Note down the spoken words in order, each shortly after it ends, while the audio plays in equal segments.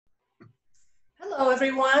Hello,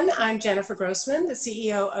 everyone. I'm Jennifer Grossman, the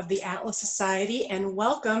CEO of the Atlas Society, and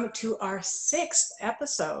welcome to our sixth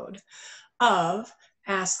episode of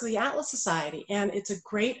Ask the Atlas Society. And it's a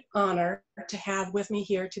great honor to have with me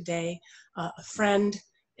here today a friend,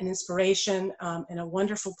 an inspiration, and a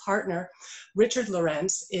wonderful partner. Richard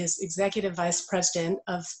Lorenc is Executive Vice President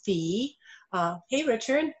of FEE. Hey,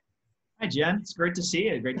 Richard. Hi, Jen. It's great to see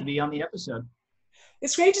you. Great to be on the episode.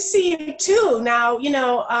 It's great to see you too. Now,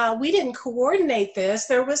 we didn't coordinate this.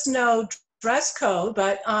 There was no dress code,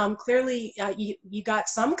 but clearly you got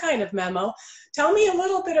some kind of memo. Tell me a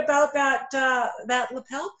little bit about that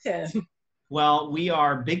lapel pin. Well, we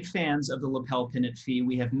are big fans of the lapel pin at FEE.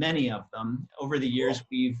 We have many of them. Over the years,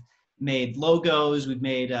 we've made logos, we've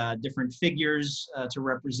made different figures to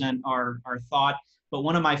represent our thought. But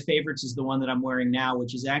one of my favorites is the one that I'm wearing now,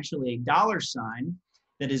 which is actually a dollar sign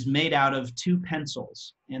that is made out of two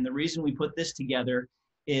pencils. And the reason we put this together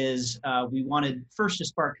is we wanted first to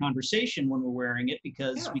spark conversation when we're wearing it,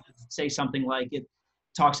 because we could say something like it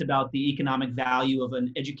talks about the economic value of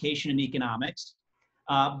an education in economics.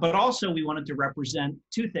 But also we wanted to represent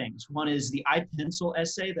two things. One is the iPencil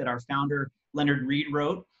essay that our founder, Leonard Reed,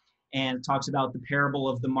 wrote, and it talks about the parable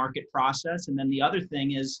of the market process. And then the other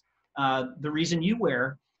thing is the reason you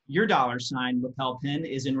wear your dollar sign lapel pin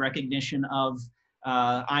is in recognition of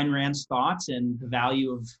Ayn Rand's thoughts and the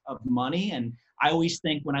value of money. And I always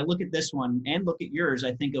think when I look at this one and look at yours,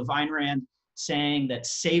 I think of Ayn Rand saying that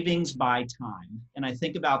savings buy time. And I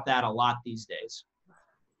think about that a lot these days.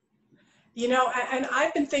 You know, and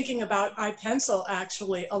I've been thinking about iPencil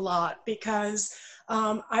actually a lot, because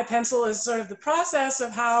iPencil is sort of the process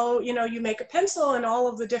of how, you make a pencil and all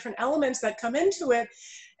of the different elements that come into it.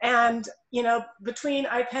 And, between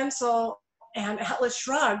iPencil and Atlas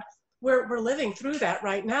Shrugged, we're living through that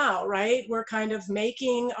right now, right? We're kind of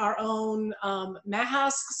making our own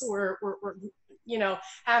masks. We're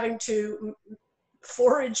having to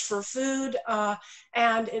forage for food,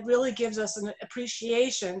 and it really gives us an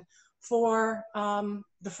appreciation for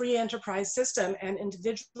the free enterprise system and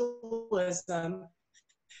individualism,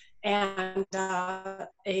 and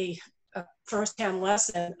a firsthand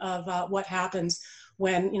lesson of what happens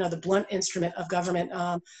when the blunt instrument of government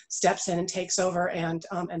steps in and takes over, and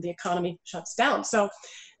the economy shuts down. So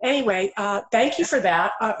anyway, thank you for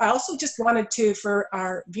that. I also just wanted to, for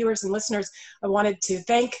our viewers and listeners, I wanted to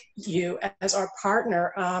thank you as our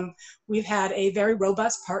partner. We've had a very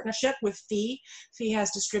robust partnership with FEE. FEE has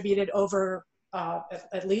distributed over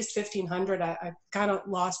at least 1,500, I kind of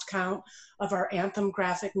lost count, of our Anthem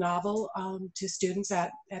graphic novel to students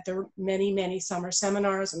at their many summer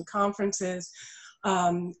seminars and conferences.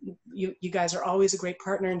 You guys are always a great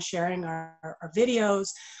partner in sharing our videos,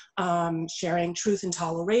 sharing Truth and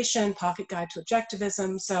Toleration, Pocket Guide to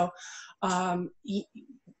Objectivism. So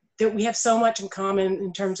we have so much in common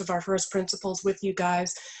in terms of our first principles with you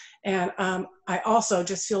guys. And I also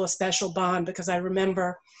just feel a special bond, because I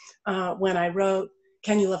remember when I wrote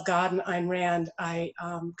Can You Love God and Ayn Rand, I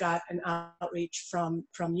got an outreach from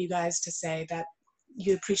you guys to say that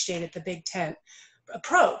you appreciated the Big Tent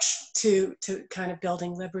approach to kind of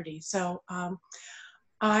building liberty. So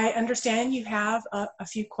I understand you have a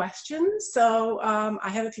few questions. So I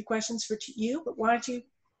have a few questions for you, but why don't you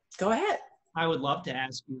go ahead? I would love to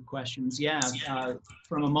ask you questions. Yeah,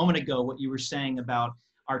 from a moment ago, what you were saying about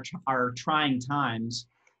our trying times,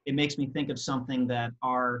 it makes me think of something that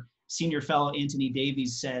our senior fellow Anthony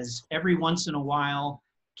Davies says: every once in a while,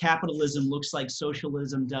 capitalism looks like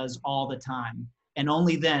socialism does all the time, and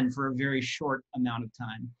only then for a very short amount of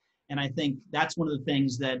time. And I think that's one of the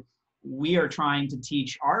things that we are trying to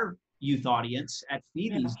teach our youth audience at FEE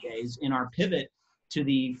these days in our pivot to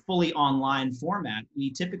the fully online format. We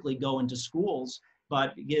typically go into schools,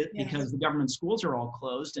 but because the government schools are all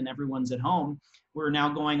closed and everyone's at home, we're now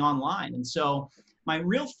going online. And so my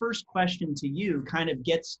real first question to you kind of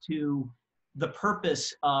gets to the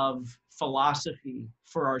purpose of philosophy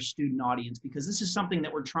for our student audience, because this is something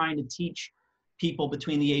that we're trying to teach people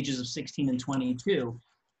between the ages of 16 and 22.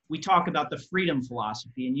 We talk about the freedom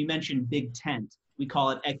philosophy, and you mentioned Big Tent. We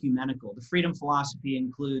call it ecumenical. The freedom philosophy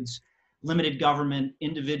includes limited government,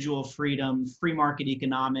 individual freedom, free market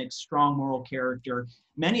economics, strong moral character,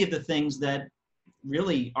 many of the things that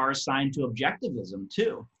really are assigned to objectivism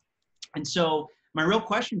too. And so my real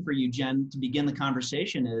question for you, Jen, to begin the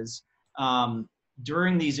conversation is,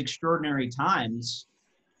 during these extraordinary times,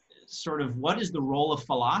 sort of what is the role of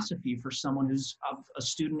philosophy for someone who's of a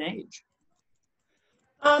student age?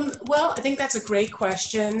 Well, I think that's a great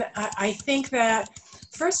question. I think that,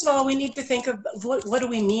 first of all, we need to think of what do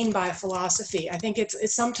we mean by philosophy. I think it's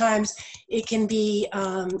sometimes it can be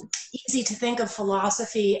easy to think of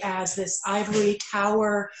philosophy as this ivory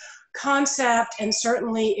tower concept, and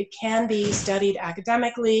certainly it can be studied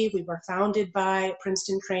academically. We were founded by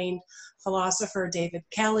Princeton-trained philosopher David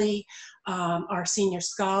Kelly. Our senior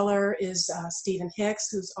scholar is Stephen Hicks,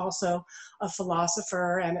 who's also a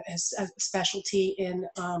philosopher and has a specialty in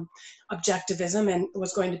objectivism, and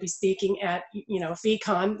was going to be speaking at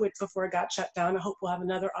FECon, which before it got shut down. I hope we'll have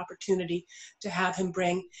another opportunity to have him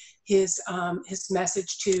bring his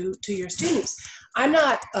message to your students. I'm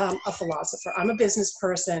not a philosopher. I'm a business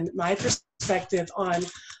person. My perspective on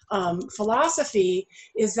philosophy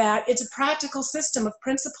is that it's a practical system of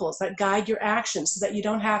principles that guide your actions, so that you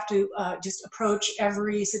don't have to just approach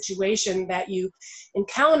every situation that you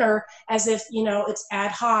encounter as if it's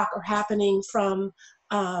ad hoc or happening from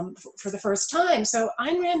for the first time. So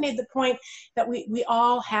Ayn Rand made the point that we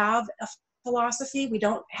all have a philosophy. We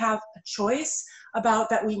don't have a choice about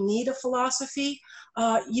that we need a philosophy.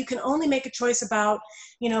 You can only make a choice about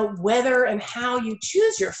whether and how you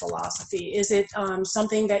choose your philosophy. Is it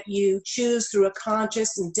something that you choose through a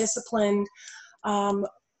conscious and disciplined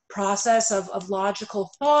process of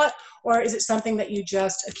logical thought, or is it something that you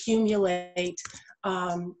just accumulate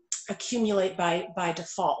by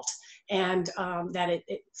default, and that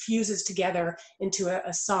it fuses together into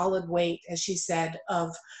a solid weight, as she said,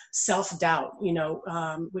 of self-doubt,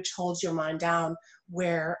 which holds your mind down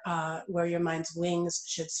where your mind's wings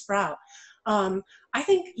should sprout. I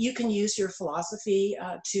think you can use your philosophy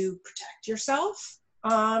to protect yourself.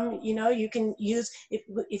 You can use,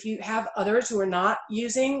 if you have others who are not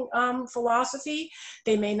using philosophy,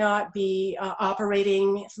 they may not be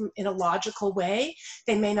operating in a logical way.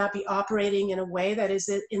 They may not be operating in a way that is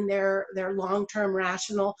in their long-term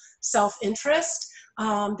rational self-interest.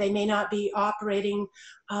 They may not be operating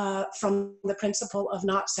from the principle of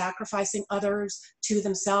not sacrificing others to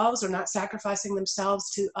themselves, or not sacrificing themselves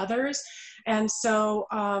to others. And so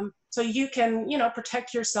you can,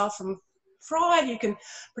 protect yourself from fraud. You can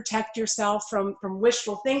protect yourself from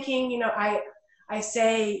wishful thinking. I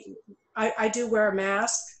say I do wear a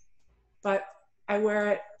mask, but I wear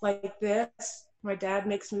it like this. My dad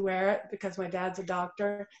makes me wear it because my dad's a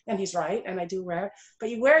doctor, and he's right, and I do wear it. But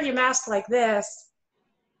you wear your mask like this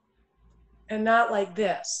and not like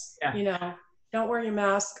this. Yeah. Don't wear your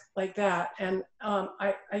mask like that. And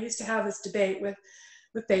I used to have this debate with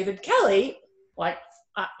David Kelly, like,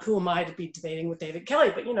 who am I to be debating with David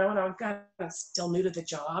Kelly? But, and I was kind of still new to the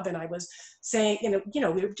job, and I was saying, we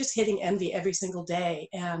were just hitting envy every single day.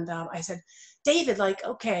 And I said, David,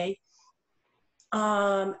 okay,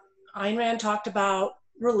 Ayn Rand talked about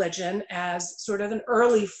religion as sort of an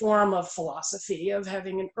early form of philosophy, of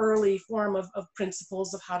having an early form of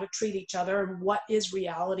principles of how to treat each other, and what is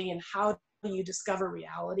reality, and how do you discover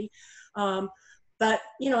reality. But,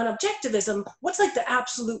 in objectivism, what's like the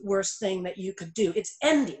absolute worst thing that you could do? It's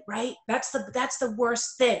envy, right? That's the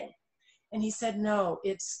worst thing. And he said, no,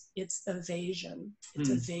 it's evasion. It's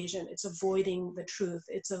evasion. It's avoiding the truth.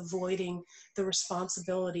 It's avoiding the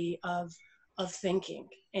responsibility of thinking.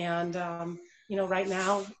 And, right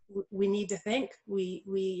now we need to think.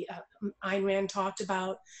 Ayn Rand talked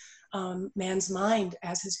about man's mind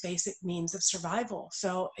as his basic means of survival.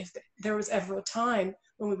 So if there was ever a time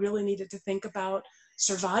when we really needed to think about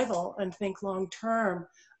survival and think long term,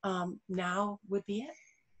 now would be it.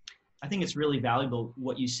 I think it's really valuable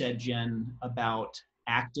what you said, Jen, about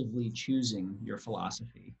actively choosing your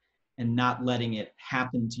philosophy and not letting it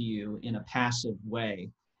happen to you in a passive way.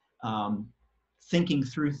 Thinking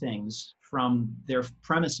through things from their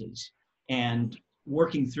premises and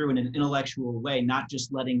working through in an intellectual way, not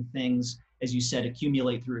just letting things, as you said,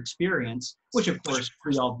 accumulate through experience, which of course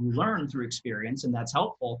we all do learn through experience, and that's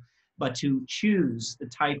helpful, but to choose the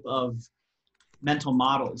type of mental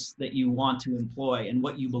models that you want to employ and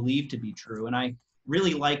what you believe to be true. And I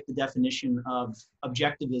really like the definition of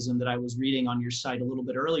objectivism that I was reading on your site a little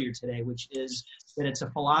bit earlier today, which is that it's a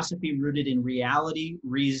philosophy rooted in reality,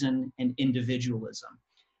 reason, and individualism.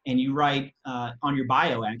 And you write on your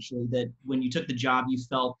bio, actually, that when you took the job, you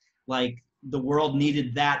felt like the world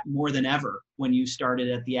needed that more than ever when you started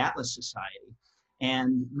at the Atlas Society.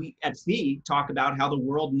 And we at FEE talk about how the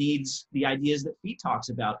world needs the ideas that FEE talks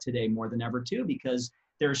about today more than ever too, because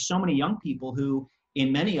there are so many young people who,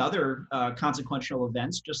 in many other consequential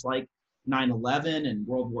events, just like 9/11 and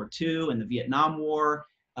World War II and the Vietnam War,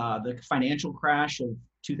 the financial crash of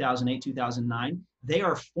 2008, 2009, they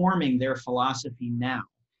are forming their philosophy now.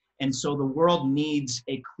 And so the world needs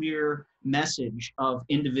a clear message of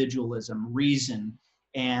individualism, reason,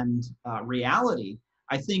 and reality,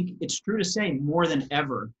 I think it's true to say more than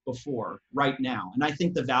ever before right now. And I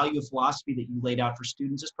think the value of philosophy that you laid out for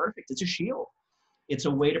students is perfect. It's a shield. It's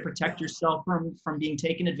a way to protect yourself from being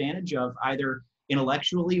taken advantage of, either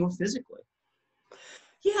intellectually or physically.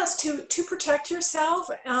 Yes, to protect yourself,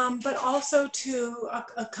 but also to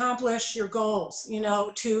accomplish your goals. You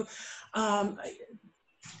know, to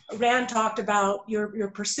Rand talked about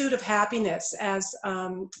your pursuit of happiness as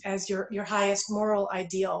your highest moral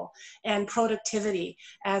ideal, and productivity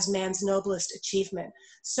as man's noblest achievement.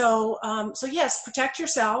 So so yes, protect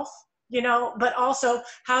yourself, you know, but also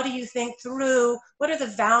how do you think through what are the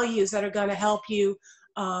values that are going to help you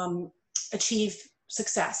achieve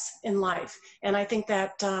success in life. And I think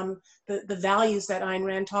that the values that Ayn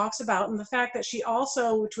Rand talks about, and the fact that she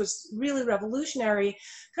also, which was really revolutionary,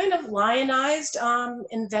 kind of lionized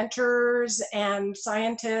inventors and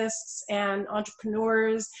scientists and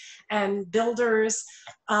entrepreneurs and builders.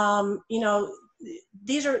 You know,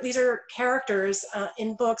 these are characters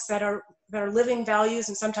in books that are living values,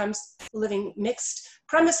 and sometimes living mixed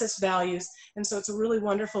premises values. And so it's a really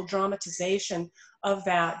wonderful dramatization of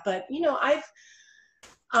that. But you know, I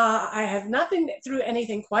have not been through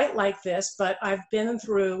anything quite like this, but I've been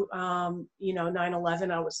through, you know,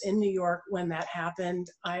 9/11. I was in New York when that happened.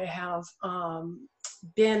 I have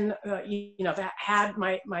been, you know, that had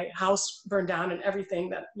my house burned down and everything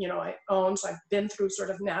that, you know, I own. So I've been through sort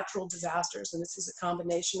of natural disasters, and this is a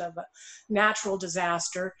combination of a natural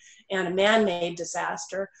disaster and a man-made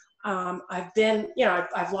disaster. I've been, you know,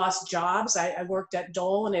 I've lost jobs. I worked at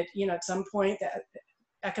Dole, and it, you know, at some point that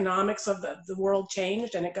economics of the world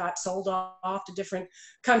changed, and it got sold off to different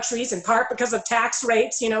countries, in part because of tax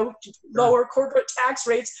rates, you know, lower corporate tax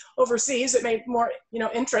rates overseas. It made more, you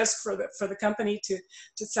know, interest for the company to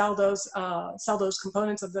sell those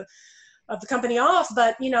components of the company off.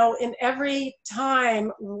 But you know, in every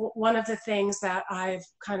time, one of the things that I've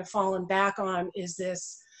kind of fallen back on is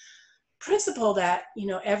this principle that, you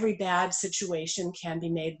know, every bad situation can be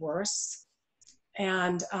made worse.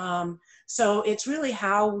 And so it's really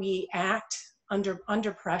how we act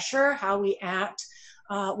under pressure, how we act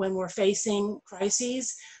when we're facing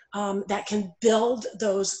crises, that can build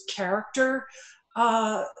those character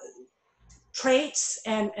traits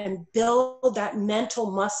and build that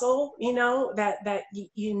mental muscle, you know, that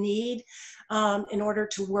you need in order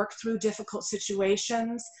to work through difficult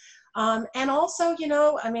situations. And also, you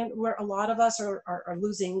know, I mean, where a lot of us are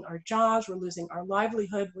losing our jobs, we're losing our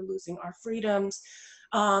livelihood, we're losing our freedoms,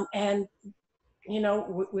 and you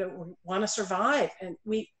know, we want to survive, and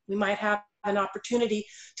we might have an opportunity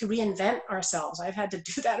to reinvent ourselves. I've had to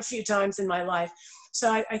do that a few times in my life.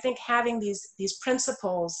 So I think having these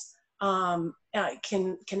principles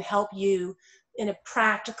can help you in a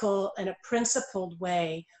practical and a principled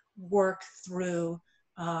way work through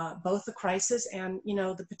both the crisis and, you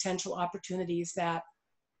know, the potential opportunities that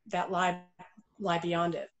lie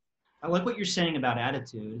beyond it. I like what you're saying about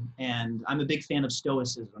attitude, and I'm a big fan of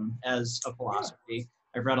Stoicism as a philosophy.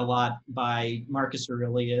 I've read a lot by Marcus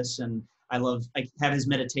Aurelius, and I have his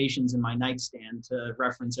meditations in my nightstand to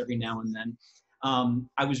reference every now and then.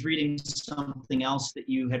 I was reading something else that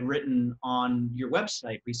you had written on your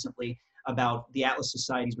website recently about the Atlas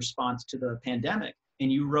Society's response to the pandemic.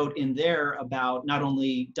 And you wrote in there about not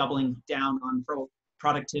only doubling down on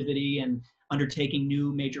productivity and undertaking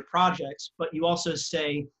new major projects, but you also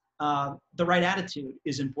say the right attitude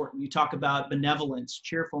is important. You talk about benevolence,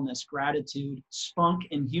 cheerfulness, gratitude, spunk,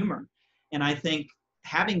 and humor. And I think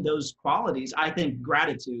having those qualities, I think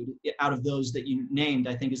gratitude out of those that you named,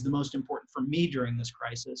 I think is the most important for me during this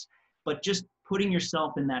crisis. But just putting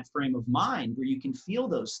yourself in that frame of mind where you can feel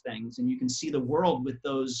those things and you can see the world with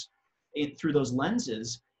those through those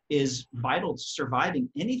lenses is vital to surviving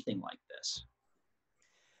anything like this.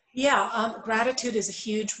 Yeah, gratitude is a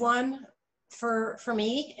huge one for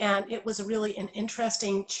me, and it was really an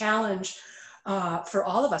interesting challenge for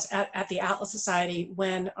all of us at the Atlas Society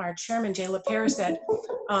when our chairman, Jay LaPierre, said,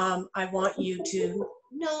 I want you to,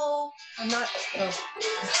 no, I'm not,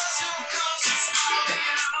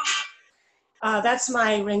 that's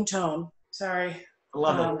my ringtone, sorry. I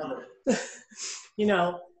love it. You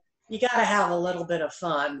know, you got to have a little bit of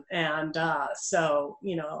fun. And so,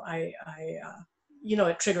 you know, you know,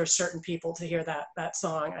 it triggers certain people to hear that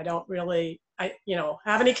song. I don't really, you know,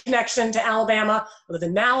 have any connection to Alabama. I live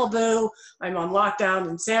in Malibu. I'm on lockdown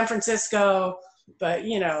in San Francisco. But,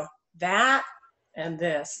 you know, that and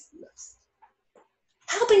this,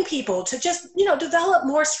 helping people to just, you know, develop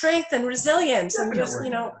more strength and resilience and just,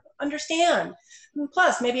 you know, understand. And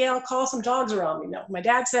plus, maybe I'll call some dogs around me. No, my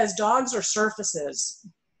dad says dogs are surfaces.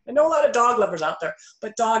 I know a lot of dog lovers out there,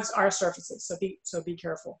 but dogs are surfaces, so be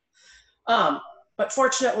careful. But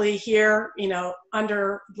fortunately here,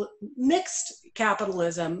 under mixed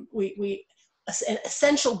capitalism, we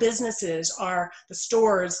essential businesses are the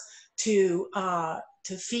stores to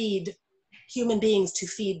feed human beings, to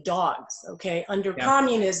feed dogs. Okay, under Yeah.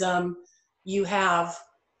 communism, you have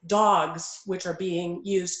dogs which are being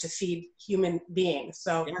used to feed human beings.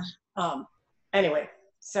 So anyway,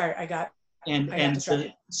 sorry, I got And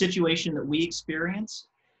distracted. the situation that we experience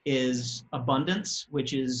is abundance,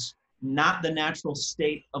 which is not the natural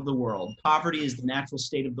state of the world. Poverty is the natural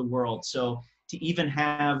state of the world. So to even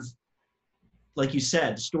have, like you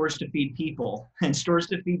said, stores to feed people and stores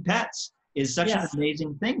to feed pets is such an Yes.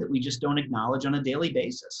 amazing thing that we just don't acknowledge on a daily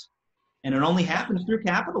basis. And it only happens through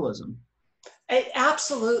capitalism.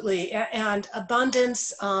 Absolutely, and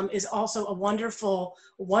abundance is also a wonderful,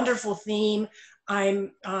 wonderful theme.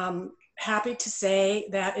 I'm happy to say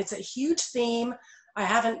that it's a huge theme. We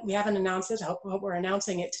haven't announced it. I hope we're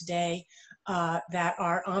announcing it today. That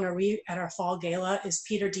our honoree at our fall gala is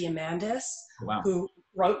Peter Diamandis, Wow. who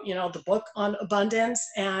wrote, the book on abundance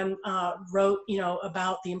and wrote,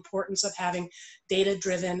 about the importance of having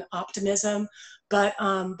data-driven optimism. But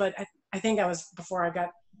I think before I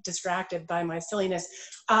got distracted by my silliness,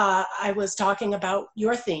 I was talking about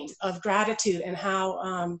your theme of gratitude and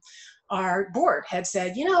how our board had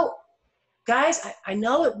said, guys, I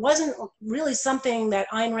know it wasn't really something that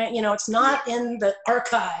Ayn Rand, it's not in the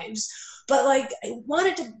archives, but like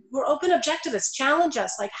we're open objectivists, challenge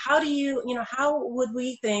us. Like, how would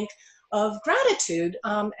we think of gratitude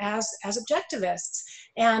as objectivists?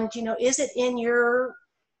 And,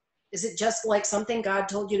 is it just like something God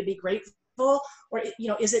told you to be grateful? Or,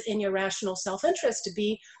 is it in your rational self-interest to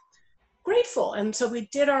be grateful? And so we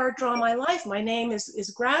did our Draw My Life. My name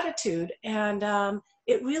is gratitude. And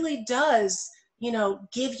it really does,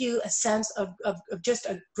 give you a sense of just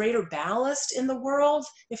a greater ballast in the world.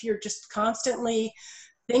 If you're just constantly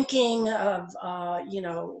thinking of,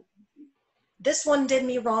 this one did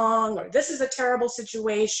me wrong, or this is a terrible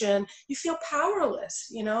situation, you feel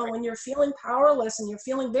powerless. When you're feeling powerless and you're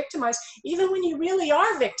feeling victimized, even when you really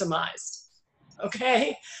are victimized,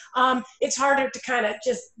 okay, it's harder to kind of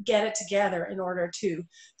just get it together in order to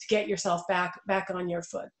get yourself back on your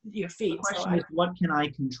feet. The question is, what can I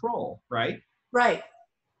control, right? Right.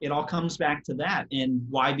 It all comes back to that. And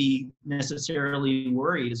why be necessarily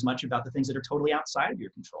worried as much about the things that are totally outside of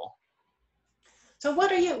your control? So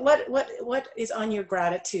what is on your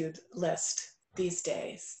gratitude list these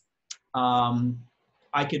days?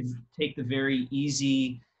 I could take the very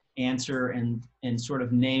easy answer and sort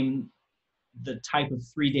of name the type of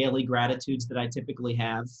 3 daily gratitudes that I typically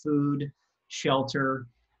have: food, shelter,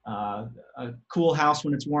 a cool house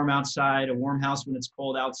when it's warm outside, a warm house when it's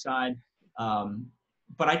cold outside.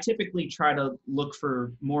 But I typically try to look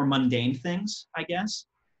for more mundane things, I guess,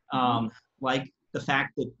 like the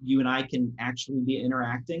fact that you and I can actually be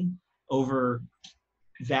interacting over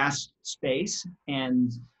vast space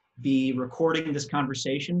and be recording this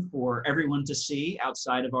conversation for everyone to see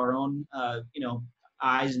outside of our own,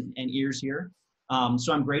 eyes and ears here.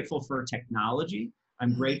 So I'm grateful for technology.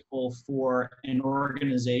 I'm grateful for an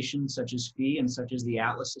organization such as FEE and such as the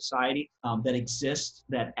Atlas Society that exists,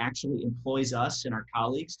 that actually employs us and our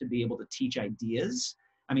colleagues to be able to teach ideas.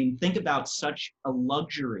 I mean, think about such a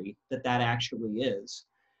luxury that actually is,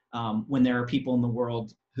 when there are people in the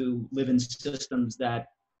world who live in systems that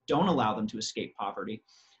don't allow them to escape poverty.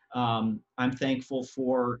 I'm thankful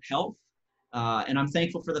for health, and I'm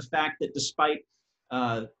thankful for the fact that despite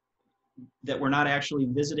that we're not actually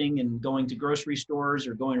visiting and going to grocery stores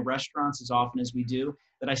or going to restaurants as often as we do,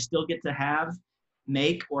 that I still get to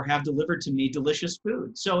make or have delivered to me delicious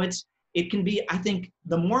food. So it can be, I think,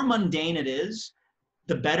 the more mundane it is,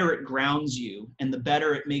 the better it grounds you and the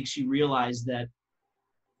better it makes you realize that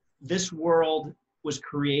this world was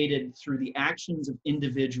created through the actions of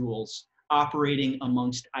individuals operating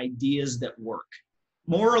amongst ideas that work.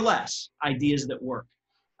 More or less, ideas that work.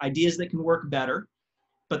 Ideas that can work better.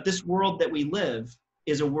 But this world that we live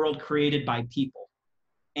is a world created by people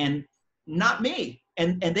and not me.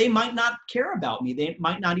 And they might not care about me. They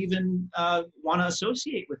might not even want to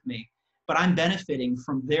associate with me. But I'm benefiting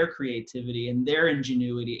from their creativity and their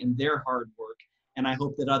ingenuity and their hard work. And I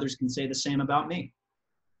hope that others can say the same about me.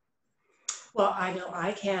 Well, I know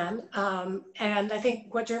I can. And I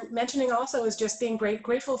think what you're mentioning also is just being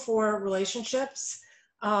grateful for relationships,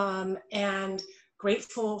 and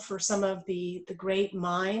grateful for some of the great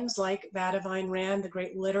minds like that of Ayn Rand, the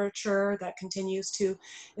great literature that continues to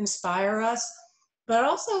inspire us, but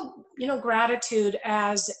also, gratitude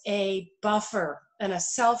as a buffer, a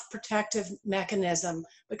self-protective mechanism,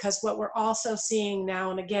 because what we're also seeing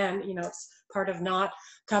now and again, you know, it's part of not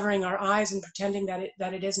covering our eyes and pretending that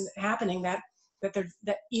it isn't happening, that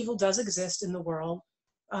evil does exist in the world,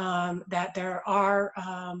 that there are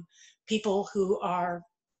people who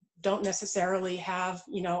don't necessarily have,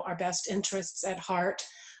 you know, our best interests at heart.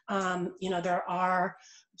 You know, there are,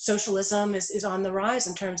 socialism is on the rise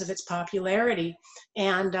in terms of its popularity,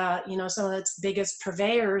 and you know, some of its biggest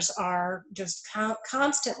purveyors are just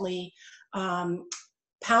constantly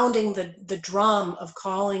pounding the drum of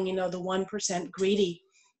calling, you know, the 1% greedy.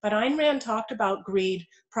 But Ayn Rand talked about greed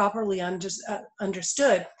properly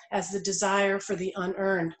understood as the desire for the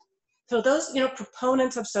unearned. So those, you know,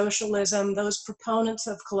 proponents of socialism, those proponents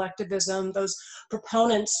of collectivism, those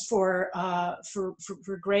proponents for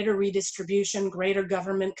greater redistribution, greater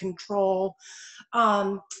government control,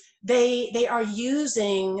 they are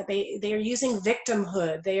using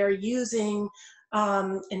victimhood. They are using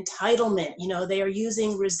entitlement. You know, they are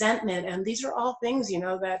using resentment, and these are all things, you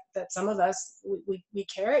know, that some of us we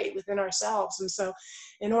carry within ourselves. And so,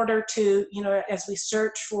 in order to, you know, as we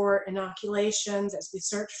search for inoculations, as we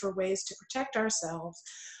search for ways to protect ourselves,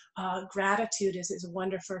 gratitude is a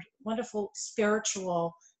wonderful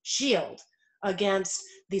spiritual shield against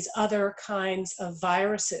these other kinds of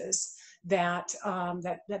viruses that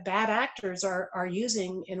bad actors are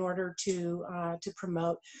using in order to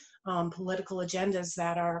promote political agendas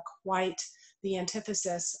that are quite the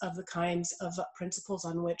antithesis of the kinds of principles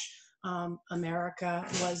on which America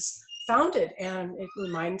was founded. And it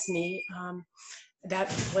reminds me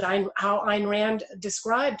that how Ayn Rand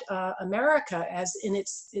described America as, in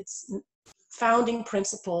its founding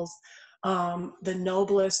principles, the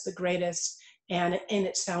noblest, the greatest, and in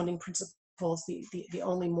its founding principles, the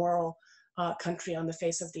only moral country on the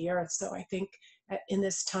face of the earth. So I think in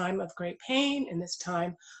this time of great pain, in this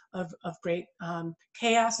time of great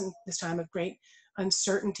chaos, and this time of great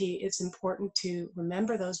uncertainty, it's important to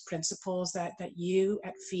remember those principles that you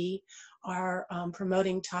at FEE are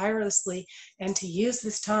promoting tirelessly, and to use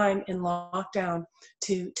this time in lockdown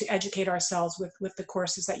to educate ourselves with the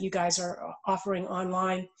courses that you guys are offering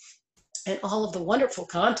online, and all of the wonderful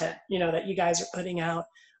content, you know, that you guys are putting out.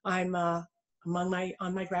 I'm on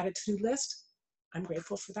my gratitude list. I'm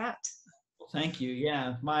grateful for that. Well, thank you.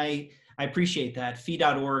 Yeah, I appreciate that.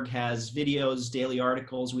 Fee.org has videos, daily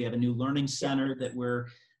articles. We have a new learning center that we're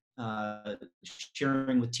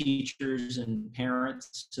sharing with teachers and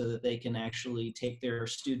parents so that they can actually take their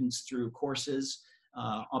students through courses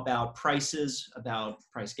about prices, about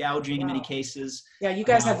price gouging in many cases. Yeah, you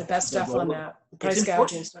guys have the best stuff on that. Price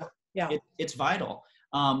gouging stuff. Yeah, it's vital.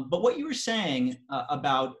 But what you were saying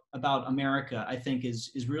about America, I think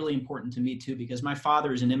is really important to me too, because my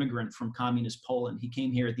father is an immigrant from communist Poland. He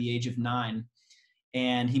came here at the age of 9,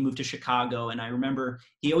 and he moved to Chicago. And I remember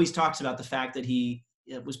he always talks about the fact that he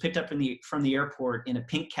was picked up from the airport in a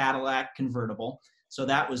pink Cadillac convertible. So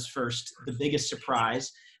that was first the biggest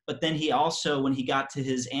surprise. But then he also, when he got to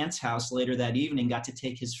his aunt's house later that evening, got to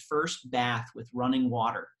take his first bath with running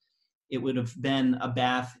water. It would have been a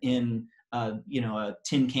bath in a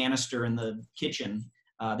tin canister in the kitchen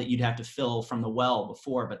that you'd have to fill from the well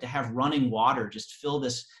before, but to have running water just fill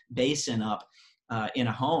this basin up in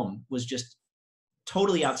a home was just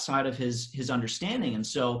totally outside of his understanding. And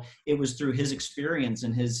so it was through his experience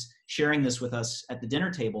and his sharing this with us at the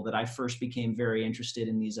dinner table that I first became very interested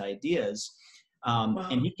in these ideas. Wow.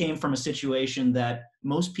 And he came from a situation that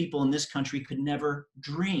most people in this country could never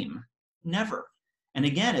dream, never. And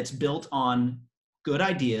again, it's built on good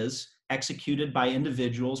ideas executed by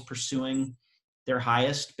individuals pursuing their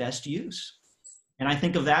highest, best use. And I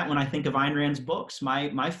think of that when I think of Ayn Rand's books.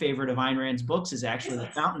 My favorite of Ayn Rand's books is actually The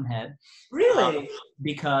Fountainhead. Really?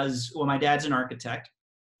 Because, well, my dad's an architect.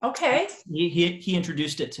 Okay. He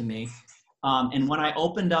introduced it to me. And when I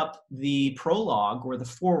opened up the prologue or the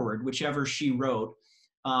foreword, whichever she wrote,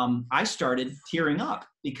 I started tearing up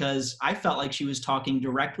because I felt like she was talking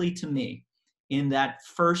directly to me in that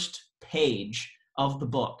first page of the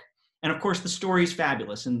book. And of course, the story is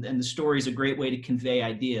fabulous, and the story is a great way to convey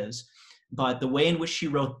ideas. But the way in which she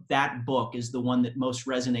wrote that book is the one that most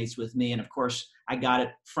resonates with me. And of course, I got it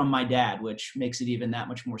from my dad, which makes it even that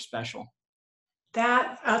much more special.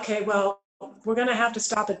 Okay, well, we're going to have to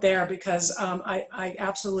stop it there because I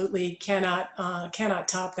absolutely cannot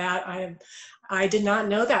top that. I did not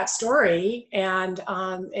know that story, and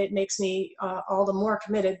it makes me all the more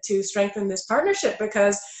committed to strengthen this partnership,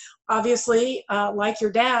 because obviously, like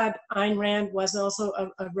your dad, Ayn Rand was also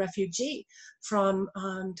a refugee from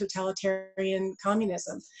totalitarian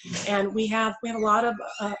communism. And we have a lot of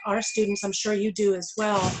our students, I'm sure you do as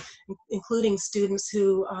well, including students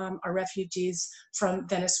who are refugees from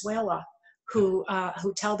Venezuela, who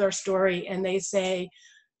tell their story, and they say,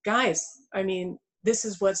 guys, I mean, this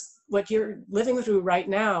is what you're living through right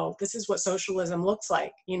now. This is what socialism looks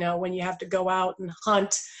like, you know, when you have to go out and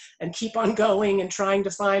hunt and keep on going and trying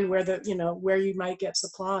to find where where you might get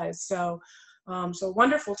supplies. So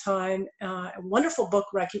wonderful time, a wonderful book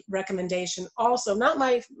recommendation. Also,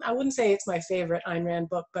 I wouldn't say it's my favorite Ayn Rand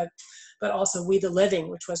book, but also We the Living,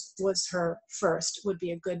 which was her first, would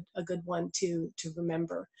be a good one to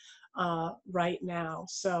remember right now.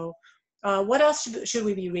 So what else should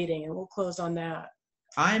we be reading? And we'll close on that.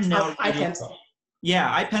 I'm now reading, iPencil.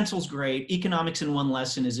 yeah, iPencil's great. Economics in One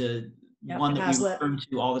Lesson is one that we return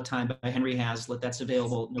to all the time by Henry Hazlitt. That's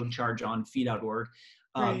available no charge on fee.org.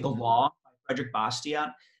 The Law by Frederick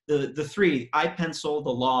Bastiat. The three, iPencil,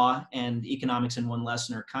 The Law, and Economics in One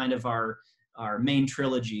Lesson are kind of our main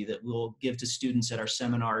trilogy that we'll give to students at our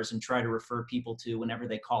seminars and try to refer people to whenever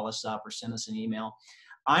they call us up or send us an email.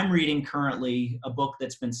 I'm reading currently a book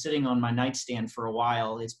that's been sitting on my nightstand for a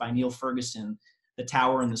while. It's by Neil Ferguson, The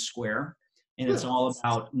Tower and the Square, and it's all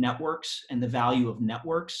about networks and the value of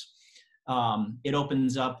networks. It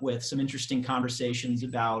opens up with some interesting conversations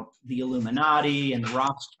about the Illuminati and the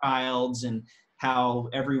Rothschilds and how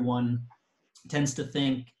everyone tends to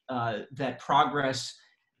think that progress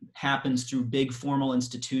happens through big formal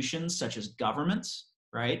institutions such as governments,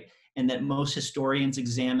 right? And that most historians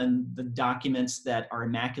examine the documents that are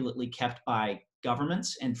immaculately kept by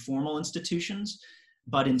governments and formal institutions.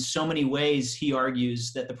 But in so many ways, he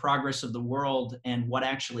argues that the progress of the world and what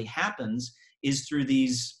actually happens is through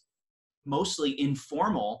these mostly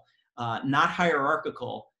informal, not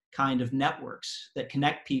hierarchical kind of networks that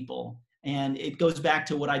connect people. And it goes back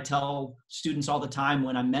to what I tell students all the time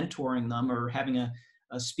when I'm mentoring them or having a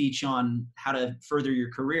speech on how to further your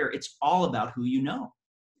career. It's all about who you know.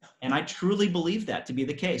 And I truly believe that to be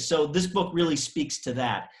the case. So this book really speaks to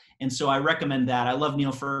that. And so I recommend that. I love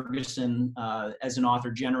Neil Ferguson as an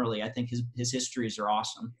author generally. I think his histories are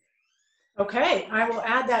awesome. Okay, I will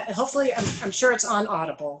add that. Hopefully, I'm sure it's on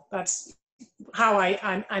Audible. That's how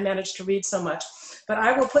I managed to read so much. But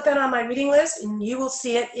I will put that on my reading list, and you will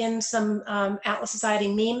see it in some Atlas Society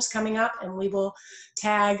memes coming up, and we will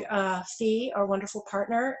tag Fee, our wonderful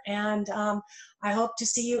partner. And I hope to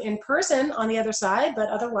see you in person on the other side, but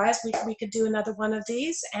otherwise we could do another one of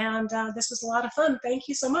these. And this was a lot of fun. Thank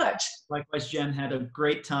you so much. Likewise, Jen, had a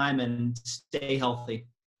great time, and stay healthy.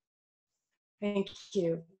 Thank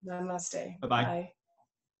you. Namaste. Bye-bye. Bye.